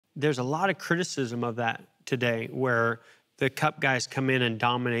there's a lot of criticism of that today, where the Cup guys come in and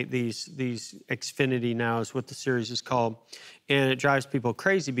dominate these Xfinity, now is what the series is called, and it drives people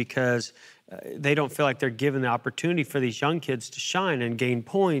crazy because they don't feel like they're given the opportunity for these young kids to shine and gain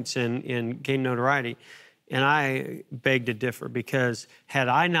points and gain notoriety. And I beg to differ, because had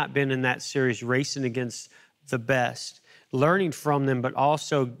I not been in that series racing against the best, learning from them, but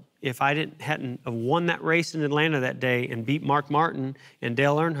also if I hadn't have won that race in Atlanta that day and beat Mark Martin and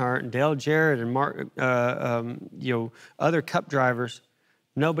Dale Earnhardt and Dale Jarrett and other Cup drivers,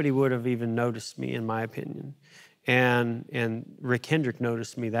 nobody would have even noticed me, in my opinion. And Rick Hendrick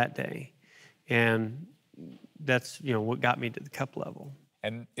noticed me that day, and that's what got me to the Cup level.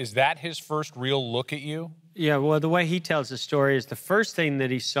 And is that his first real look at you? Yeah. Well, the way he tells the story is the first thing that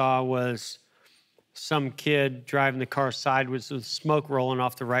he saw was some kid driving the car sideways with smoke rolling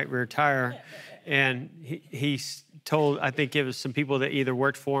off the right rear tire. And he told, I think it was some people that either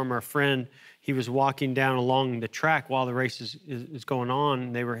worked for him or a friend, he was walking down along the track while the race is going on,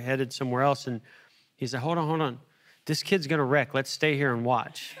 and they were headed somewhere else. And he said, hold on. This kid's going to wreck. Let's stay here and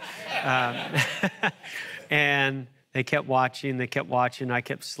watch. And they kept watching. I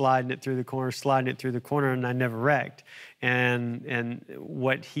kept sliding it through the corner, and I never wrecked. And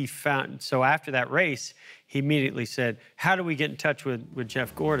what he found, so after that race, he immediately said, how do we get in touch with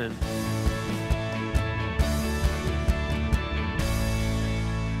Jeff Gordon?